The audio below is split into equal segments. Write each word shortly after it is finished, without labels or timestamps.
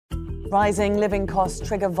Rising living costs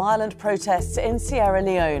trigger violent protests in Sierra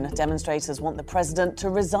Leone. Demonstrators want the president to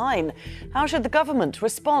resign. How should the government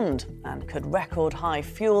respond? And could record high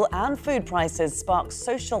fuel and food prices spark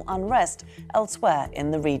social unrest elsewhere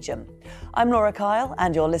in the region? I'm Laura Kyle,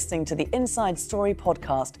 and you're listening to the Inside Story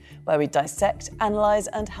podcast, where we dissect, analyse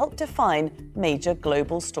and help define major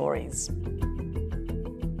global stories.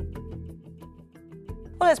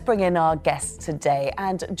 Well, let's bring in our guest today.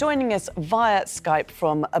 And joining us via Skype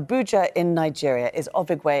from Abuja in Nigeria is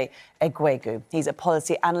Ovigwe Eguegu. He's a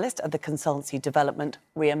policy analyst at the consultancy Development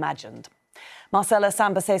Reimagined. Marcella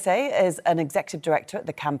Samba-Sesay is an executive director at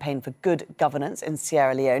the Campaign for Good Governance in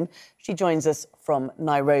Sierra Leone. She joins us from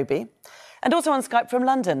Nairobi. And also on Skype from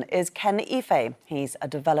London is Ken Ife. He's a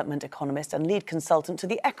development economist and lead consultant to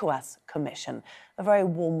the ECOWAS Commission. A very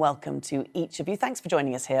warm welcome to each of you. Thanks for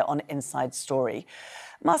joining us here on Inside Story.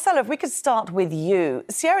 Marcella, if we could start with you.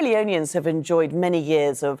 Sierra Leoneans have enjoyed many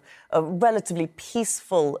years of relatively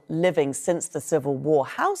peaceful living since the Civil War.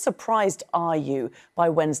 How surprised are you by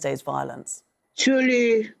Wednesday's violence?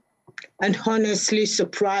 Truly and honestly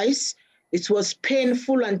surprised. It was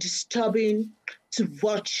painful and disturbing to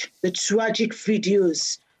watch the tragic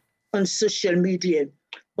videos on social media.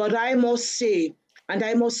 But I must say, and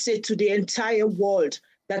I must say to the entire world,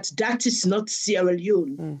 that is not Sierra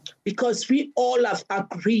Leone, because we all have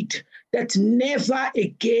agreed that never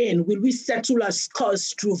again will we settle our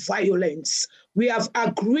scores through violence. We have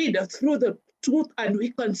agreed through the Truth and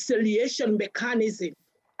Reconciliation mechanism.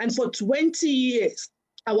 And for 20 years,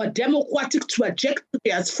 our democratic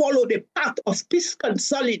trajectory has followed a path of peace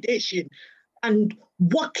consolidation and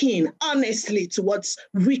working honestly towards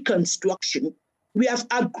reconstruction. We have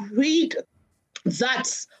agreed that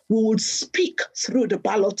we would speak through the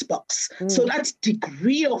ballot box. So that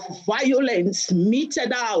degree of violence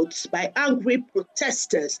meted out by angry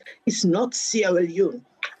protesters is not Sierra Leone.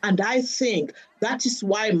 And I think that is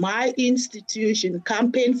why my institution,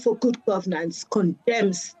 Campaign for Good Governance,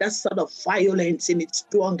 condemns that sort of violence in its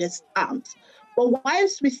strongest terms. But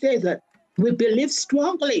whilst we say that, we believe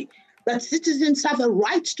strongly that citizens have a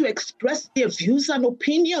right to express their views and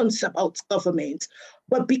opinions about government.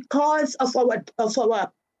 But because of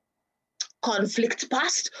our conflict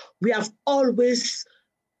past, we have always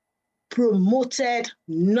promoted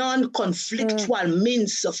non-conflictual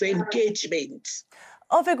means of engagement.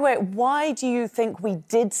 Ovigwe, why do you think we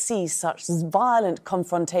did see such violent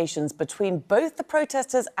confrontations between both the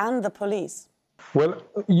protesters and the police? Well,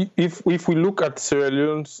 if we look at Sierra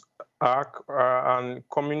Leone's arc and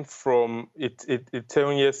coming from a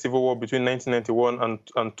 10-year civil war between 1991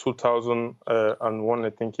 and 2001, I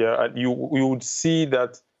think, you would see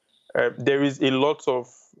that there is a lot of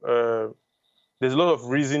there's a lot of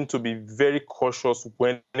reason to be very cautious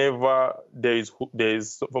whenever there is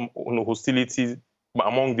hostility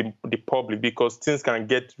among the public, because things can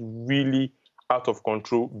get really out of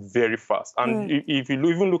control very fast. And if you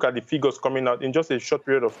even look at the figures coming out in just a short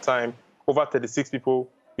period of time, over 36 people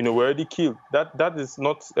were already killed. That is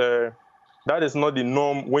not the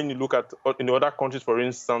norm when you look at in other countries, for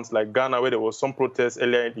instance, like Ghana, where there was some protests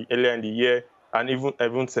earlier in the year, and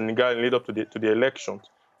even Senegal lead up to the elections.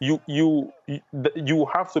 You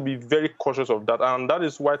have to be very cautious of that, and that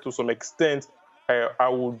is why, to some extent, I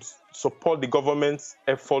would support the government's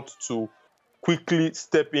effort to quickly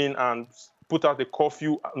step in and put out a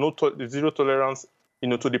curfew, zero tolerance,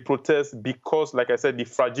 to the protests, because, like I said, the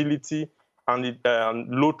fragility and the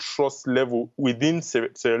low trust level within Sierra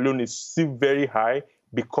Leone is still very high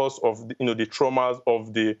because of the traumas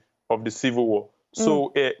of the civil war.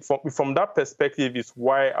 So from that perspective is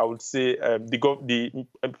why I would say the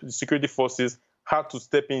security forces had to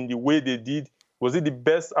step in the way they did. Was it the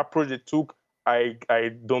best approach they took? I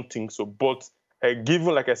don't think so. But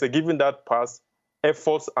given that past,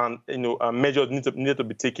 efforts and measures needed to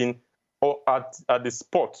be taken at the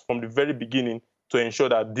spot from the very beginning to ensure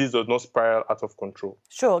that this does not spiral out of control.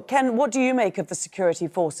 Sure. Ken, what do you make of the security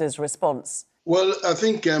forces' response? Well, I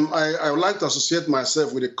think I would like to associate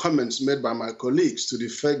myself with the comments made by my colleagues to the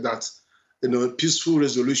fact that peaceful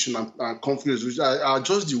resolution and conflict resolution are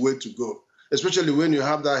just the way to go, especially when you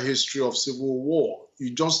have that history of civil war.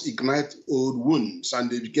 You just ignite old wounds, and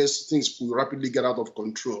because things will rapidly get out of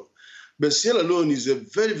control. But Sierra Leone is a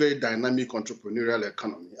very, very dynamic entrepreneurial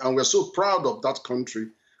economy, and we're so proud of that country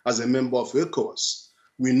as a member of ECOWAS.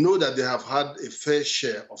 We know that they have had a fair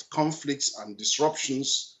share of conflicts and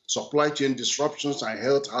disruptions, supply chain disruptions and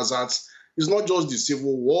health hazards. It's not just the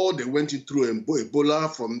civil war. They went through Ebola,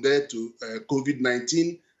 from there to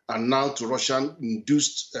COVID-19, and now to Russian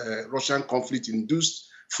conflict-induced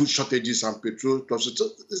food shortages and petrol. So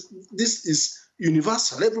this is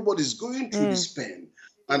universal. Everybody's going through this pain.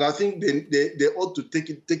 And I think they ought to take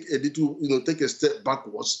a little, take a step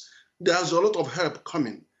backwards. There's a lot of help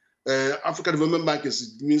coming. African Development Bank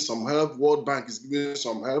is giving some help. World Bank is giving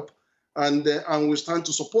some help, and we stand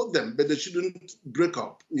to support them. But they shouldn't break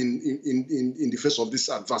up in the face of this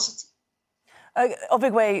adversity.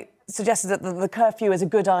 Ovigwe suggested that the curfew is a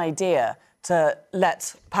good idea to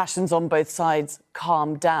let passions on both sides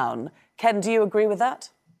calm down. Ken, do you agree with that?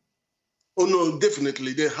 Oh, no,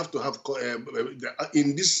 definitely. They have to have,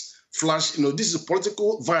 in this flash, this is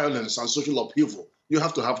political violence and social upheaval. You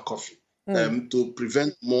have to have curfew to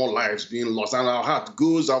prevent more lives being lost. And our heart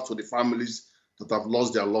goes out to the families that have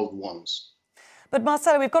lost their loved ones. But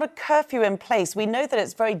Marcella, we've got a curfew in place. We know that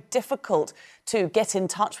it's very difficult to get in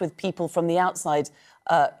touch with people from the outside,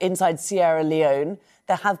 inside Sierra Leone.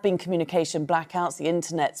 There have been communication blackouts. The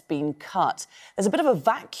internet's been cut. There's a bit of a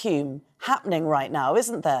vacuum happening right now,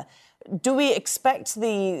 isn't there? Do we expect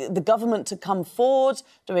the government to come forward?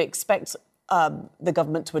 Do we expect the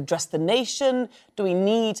government to address the nation? Do we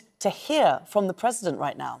need to hear from the president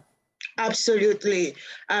right now? Absolutely.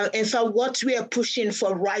 In fact, what we are pushing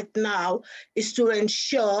for right now is to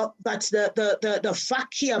ensure that the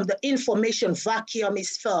vacuum, the information vacuum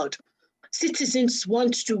is filled. Citizens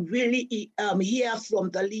want to really hear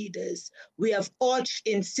from the leaders. We have urged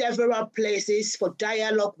in several places for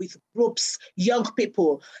dialogue with groups, young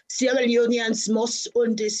people. Sierra Leoneans must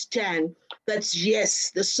understand that,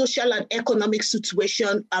 yes, the social and economic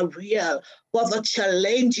situation are real, but the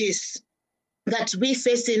challenges that we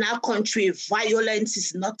face in our country, violence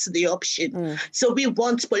is not the option. So we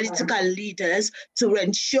want political leaders to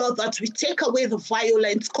ensure that we take away the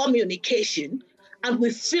violent communication and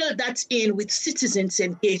we fill that in with citizens'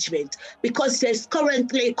 engagement, because there's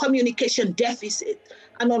currently a communication deficit.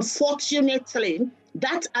 And unfortunately,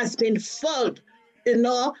 that has been filled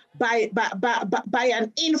by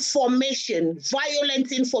an information,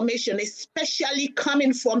 violent information, especially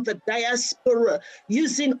coming from the diaspora,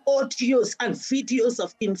 using audios and videos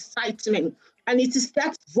of incitement. And it is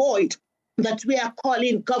that void that we are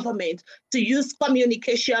calling government to use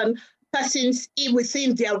communication persons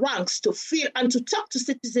within their ranks to feel and to talk to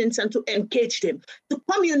citizens and to engage them, to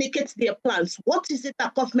communicate their plans. What is it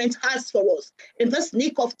that government has for us in this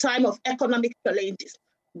nick of time of economic challenges?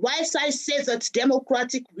 Whilst I say that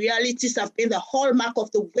democratic realities have been the hallmark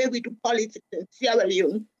of the way we do politics in Sierra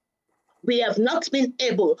Leone, we have not been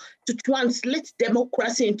able to translate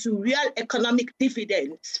democracy into real economic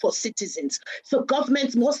dividends for citizens. So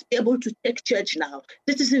government must be able to take charge now.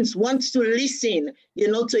 Citizens want to listen,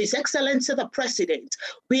 to His Excellency the President.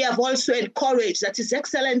 We have also encouraged that His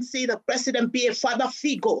Excellency the President be a father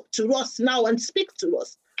figure to us now and speak to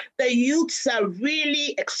us. The youths are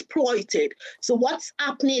really exploited. So what's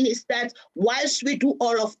happening is that whilst we do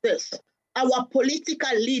all of this, our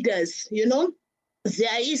political leaders,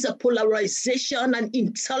 there is a polarization and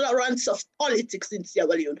intolerance of politics in Sierra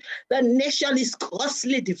Leone. The nation is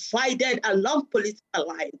grossly divided along political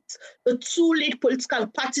lines. The two lead political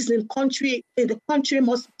parties in the country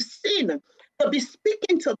must be seen to be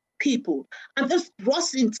speaking to people. And this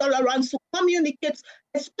gross intolerance to communicate,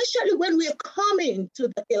 especially when we are coming to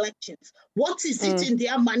the elections. What is it in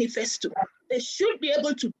their manifesto? They should be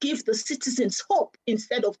able to give the citizens hope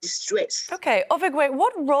instead of distress. OK, Ovigwe,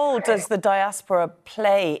 what role does the diaspora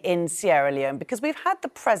play in Sierra Leone? Because we've had the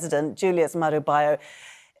president, Julius Maada Bio,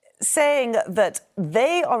 saying that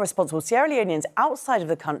they are responsible, Sierra Leoneans outside of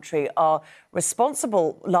the country are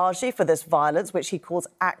responsible largely for this violence, which he calls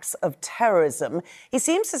acts of terrorism. He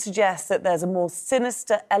seems to suggest that there's a more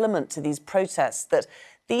sinister element to these protests, that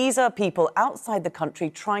these are people outside the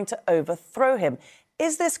country trying to overthrow him.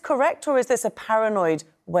 Is this correct, or is this a paranoid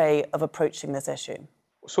way of approaching this issue?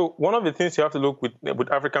 So one of the things you have to look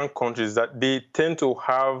with African countries is that they tend to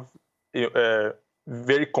have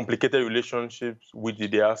very complicated relationships with the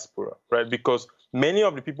diaspora, right? Because many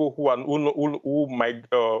of the people who might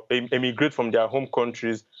emigrate from their home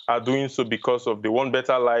countries are doing so because of they want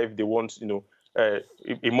better life, they want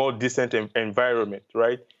a more decent environment,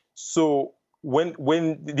 right? So when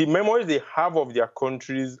the memories they have of their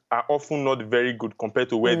countries are often not very good compared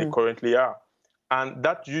to where they currently are, and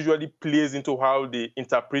that usually plays into how they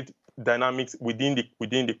interpret dynamics within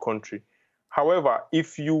the country. However,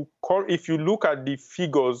 if you look at the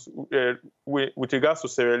figures with regards to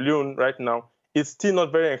Sierra Leone right now, it's still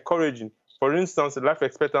not very encouraging. For instance, the life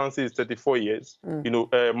expectancy is 34 years.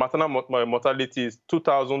 Maternal mortality is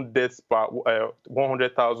 2,000 deaths per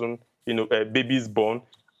 100,000 babies born,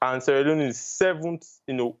 and Sierra Leone is 7th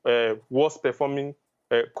worst performing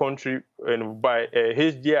country by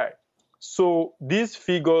HDI. So these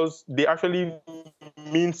figures, they actually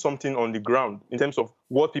mean something on the ground in terms of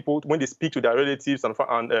what people, when they speak to their relatives and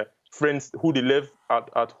friends who they left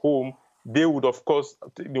at home, they would, of course,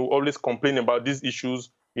 always complain about these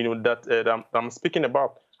issues, that I'm speaking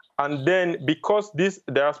about. And then because these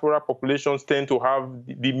diaspora populations tend to have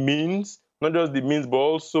the means, not just the means, but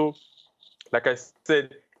also, like I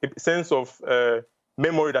said, a sense of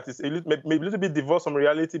memory that is maybe a little bit divorced from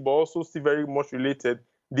reality, but also still very much related,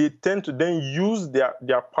 they tend to then use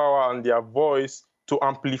their power and their voice to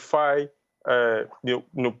amplify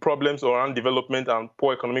problems around development and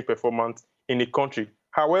poor economic performance in a country.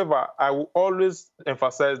 However, I will always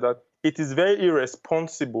emphasize that it is very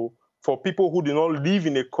irresponsible for people who do not live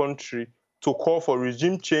in a country to call for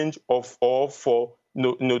regime change or for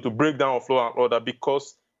to break down of law and order,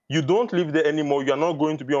 because you don't live there anymore. You are not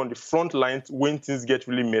going to be on the front lines when things get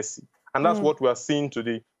really messy. And that's what we are seeing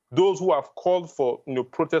today. Those who have called for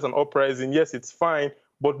protest and uprising, yes, it's fine,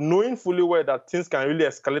 but knowing fully well that things can really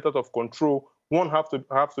escalate out of control, one have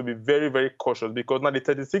to be very, very cautious, because now the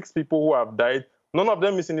 36 people who have died, none of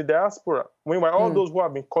them is in the diaspora. Meanwhile, all those who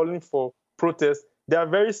have been calling for protests, they are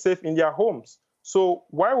very safe in their homes. So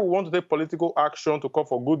while we want to take political action to call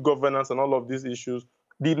for good governance and all of these issues,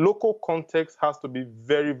 the local context has to be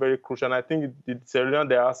very, very crucial. And I think the Sierra Leone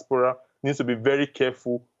diaspora needs to be very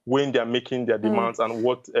careful when they're making their demands and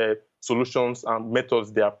what solutions and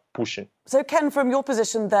methods they are pushing. So, Ken, from your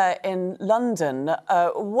position there in London,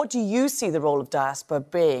 what do you see the role of diaspora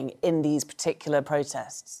being in these particular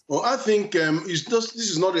protests? Well, I think this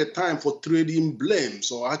is not a time for trading blames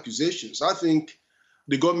or accusations. I think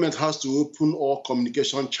the government has to open all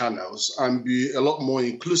communication channels and be a lot more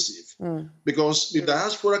inclusive, because the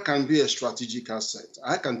diaspora can be a strategic asset.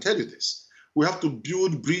 I can tell you this. We have to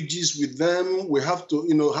build bridges with them. We have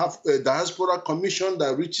to, have a diaspora commission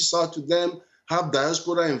that reaches out to them, have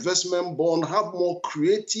diaspora investment bond, have more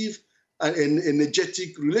creative and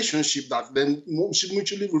energetic relationship that then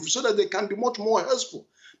mutually, so that they can be much more helpful.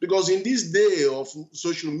 Because in this day of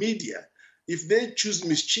social media, if they choose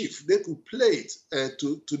mischief, they could play it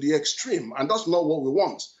to the extreme, and that's not what we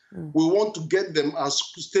want. We want to get them as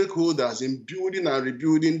stakeholders in building and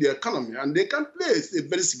rebuilding the economy, and they can play a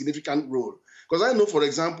very significant role. Because I know, for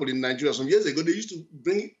example, in Nigeria, some years ago, they used to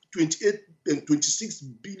bring $28 and $26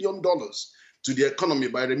 billion to the economy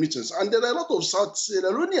by remittance. And there are a lot of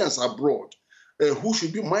Sierra Leoneans abroad who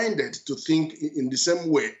should be minded to think in the same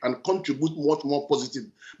way and contribute much more positive.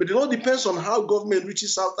 But it all depends on how government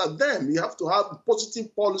reaches out at them. You have to have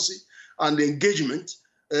positive policy and engagement,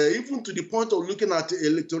 even to the point of looking at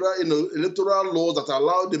electoral laws that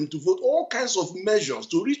allow them to vote, all kinds of measures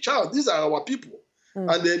to reach out. These are our people.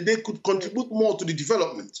 And they could contribute more to the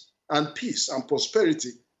development and peace and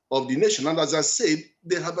prosperity of the nation. And as I said,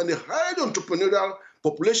 they have a highly entrepreneurial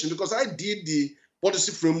population, because I did the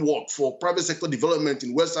policy framework for private sector development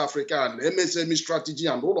in West Africa and MSME strategy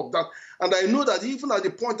and all of that. And I know that even at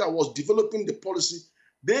the point I was developing the policy,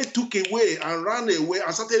 they took away and ran away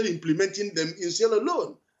and started implementing them in Sierra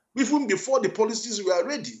Leone. Even before the policies were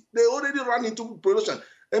ready, they already ran into production.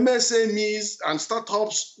 MSMEs and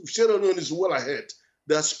startups, Sierra Leone is well ahead.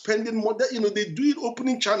 They're spending more, they do it,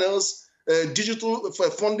 opening channels, digital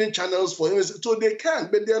funding channels for MSMEs, so they can,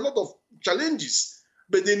 but there are a lot of challenges.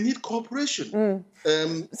 But they need cooperation.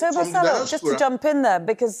 So, Marcella, just to jump in there,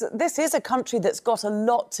 because this is a country that's got a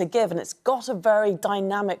lot to give and it's got a very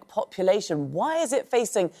dynamic population. Why is it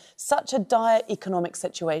facing such a dire economic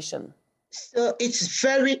situation? So it's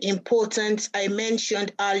very important. I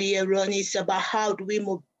mentioned earlier on, it's about how do we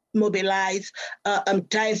mobilize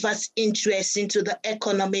diverse interests into the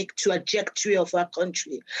economic trajectory of our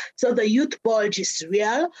country. So the youth bulge is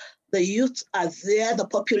real. The youth are there. The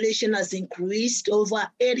population has increased. Over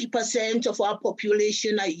 80% of our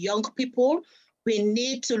population are young people. We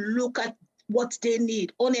need to look at what they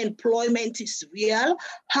need. Unemployment is real.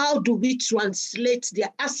 How do we translate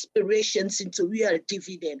their aspirations into real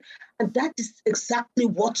dividend? And that is exactly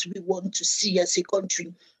what we want to see as a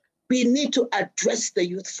country. We need to address the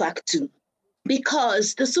youth factor,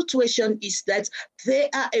 because the situation is that they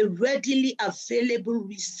are a readily available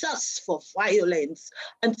resource for violence.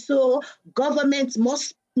 And so government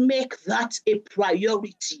must make that a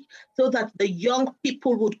priority so that the young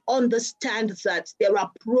people would understand that there are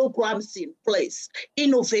programs in place,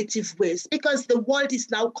 innovative ways, because the world is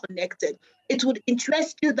now connected. It would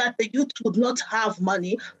interest you that the youth would not have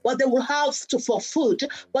money, but they will have for food,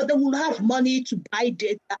 but they will have money to buy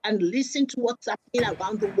data and listen to what's happening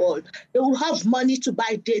around the world. They will have money to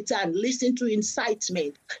buy data and listen to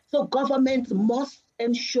incitement. So government must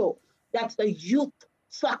ensure that the youth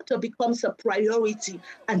factor becomes a priority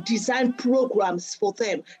and design programs for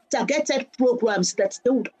them, targeted programs that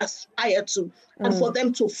they would aspire to, and for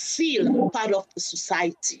them to feel part of the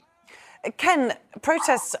society. Ken,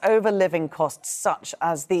 protests over living costs such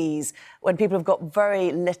as these, when people have got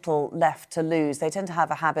very little left to lose, they tend to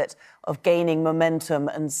have a habit of gaining momentum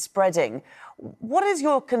and spreading. What is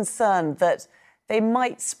your concern that they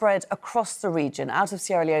might spread across the region, out of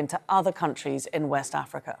Sierra Leone to other countries in West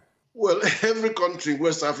Africa? Well, every country in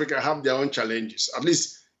West Africa have their own challenges. At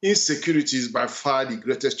least insecurity is by far the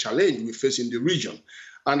greatest challenge we face in the region.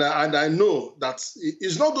 And I know that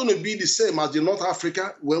it's not going to be the same as in North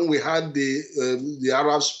Africa when we had the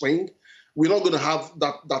Arab Spring. We're not going to have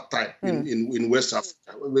that type in West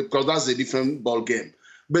Africa, because that's a different ball game.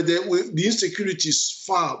 But the insecurity is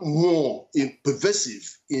far more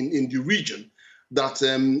pervasive in the region. That's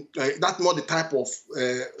not the type of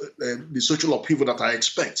the social upheaval that I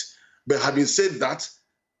expect. But having said that,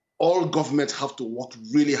 all governments have to work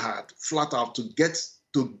really hard, flat out,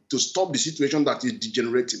 to stop the situation that is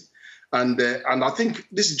degenerating. And I think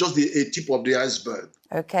this is just a tip of the iceberg.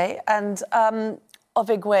 OK. And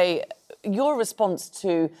Ovigwe, your response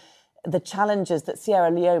to the challenges that Sierra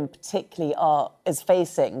Leone particularly is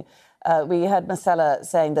facing. We heard Marcella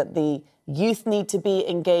saying that the youth need to be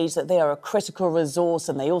engaged, that they are a critical resource,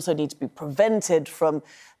 and they also need to be prevented from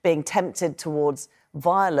being tempted towards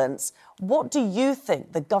violence. What do you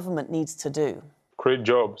think the government needs to do? Create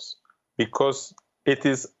jobs, because it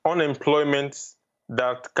is unemployment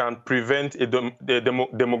that can prevent the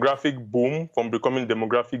demographic boom from becoming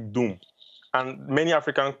demographic doom. And many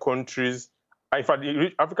African countries, in fact,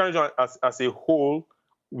 the African region as a whole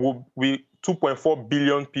will be 2.4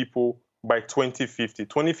 billion people by 2050.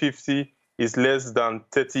 2050 is less than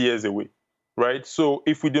 30 years away, right? So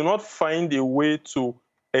if we do not find a way to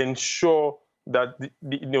ensure that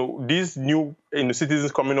these new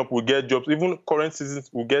citizens coming up will get jobs, even current citizens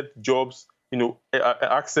will get jobs,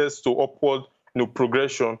 access to upward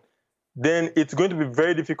progression, then it's going to be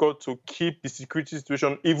very difficult to keep the security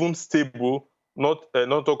situation even stable, not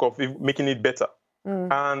talk of making it better.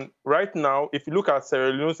 And right now, if you look at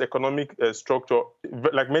Sierra Leone's economic structure,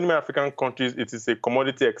 like many African countries, it is a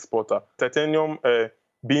commodity exporter. Titanium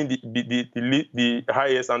being the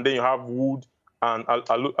highest, and then you have wood and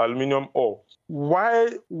aluminium ore. Why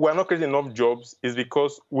we're not creating enough jobs is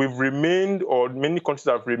because we've remained, or many countries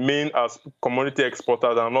have remained as commodity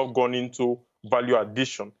exporters and have not gone into value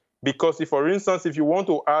addition. Because for instance, if you want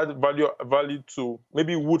to add value to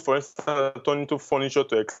maybe wood, for instance, turn into furniture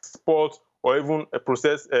to export, or even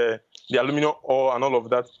process the aluminium ore and all of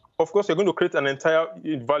that, of course, you're going to create an entire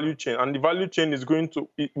value chain. And the value chain is going to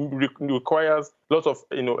requires lots of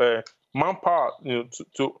manpower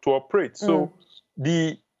to operate. So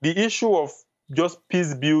the issue of just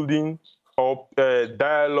peace building or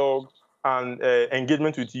dialogue and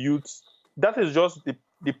engagement with youth, that is just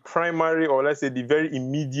the primary, or let's say the very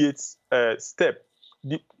immediate step.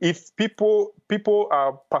 If people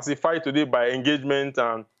are pacified today by engagement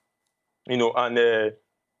and the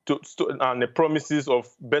promises of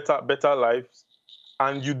better lives,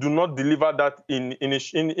 and you do not deliver that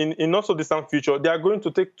in not so distant future, they are going to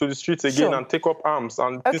take to the streets again and take up arms,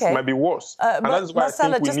 and this might be worse. And that is why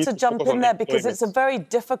Marcella, just to jump in there, because it's a very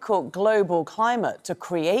difficult global climate to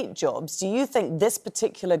create jobs. Do you think this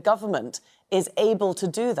particular government is able to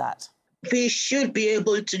do that? We should be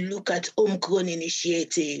able to look at homegrown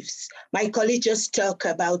initiatives. My colleague just talked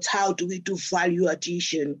about how do we do value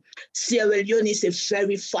addition. Sierra Leone is a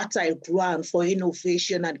very fertile ground for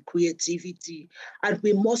innovation and creativity, and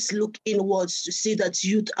we must look inwards to see that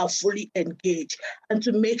youth are fully engaged and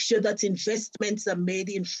to make sure that investments are made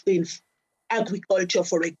in agriculture,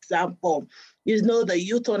 for example. The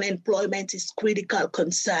youth unemployment is critical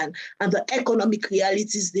concern, and the economic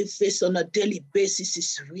realities they face on a daily basis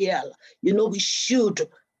is real. We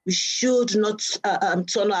should not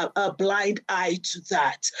turn a blind eye to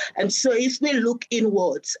that. And so if we look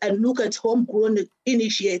inwards and look at homegrown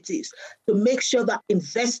initiatives to make sure that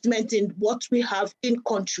investment in what we have in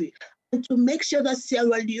country, and to make sure that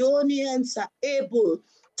Sierra Leoneans are able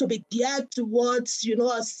to be geared towards,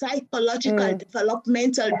 a psychological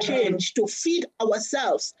developmental change to feed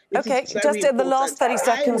ourselves. OK, just in the last 30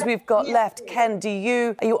 seconds we've got left, Ken, are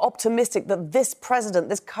you optimistic that this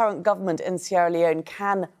current government in Sierra Leone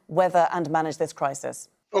can weather and manage this crisis?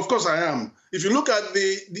 Of course I am. If you look at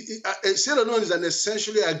Sierra Leone is an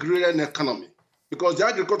essentially agrarian economy, because the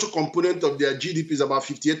agricultural component of their GDP is about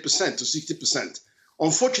 58% to 60%.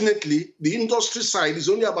 Unfortunately, the industry side is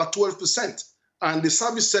only about 12%. And the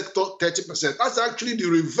service sector, 30%. That's actually the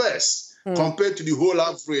reverse compared to the whole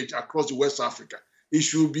average across the West Africa. it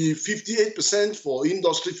should be 58% for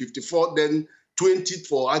industry, 54%, then 20%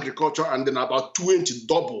 for agriculture, and then about 20%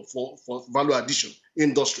 double for value addition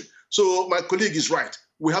industry. So my colleague is right.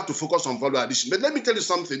 We have to focus on value addition. But let me tell you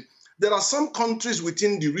something. There are some countries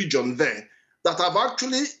within the region there that have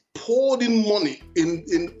actually poured in money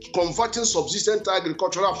in converting subsistence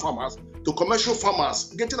agricultural farmers to commercial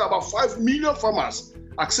farmers, getting about 5 million farmers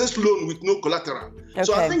access loan with no collateral. Okay.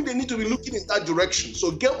 So I think they need to be looking in that direction.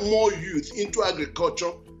 So get more youth into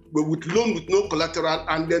agriculture, but with loan with no collateral,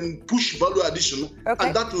 and then push value addition,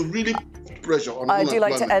 and that will really put pressure on I do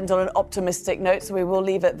like to end on an optimistic note, so we will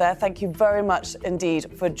leave it there. Thank you very much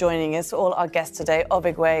indeed for joining us. All our guests today,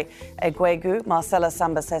 Ovigwe Eguegu, Marcella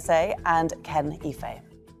Samba-Sesay, and Ken Ife.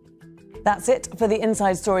 That's it for the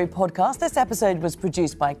Inside Story podcast. This episode was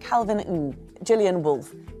produced by Calvin Ng, Gillian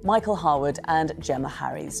Wolfe, Michael Harwood and Gemma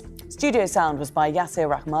Harries. Studio sound was by Yasir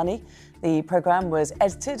Rahmani. The programme was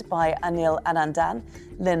edited by Anil Anandan,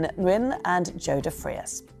 Lynn Nguyen and Joe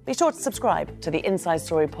DeFrias. Be sure to subscribe to the Inside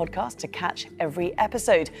Story podcast to catch every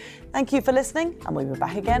episode. Thank you for listening, and we'll be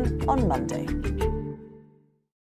back again on Monday.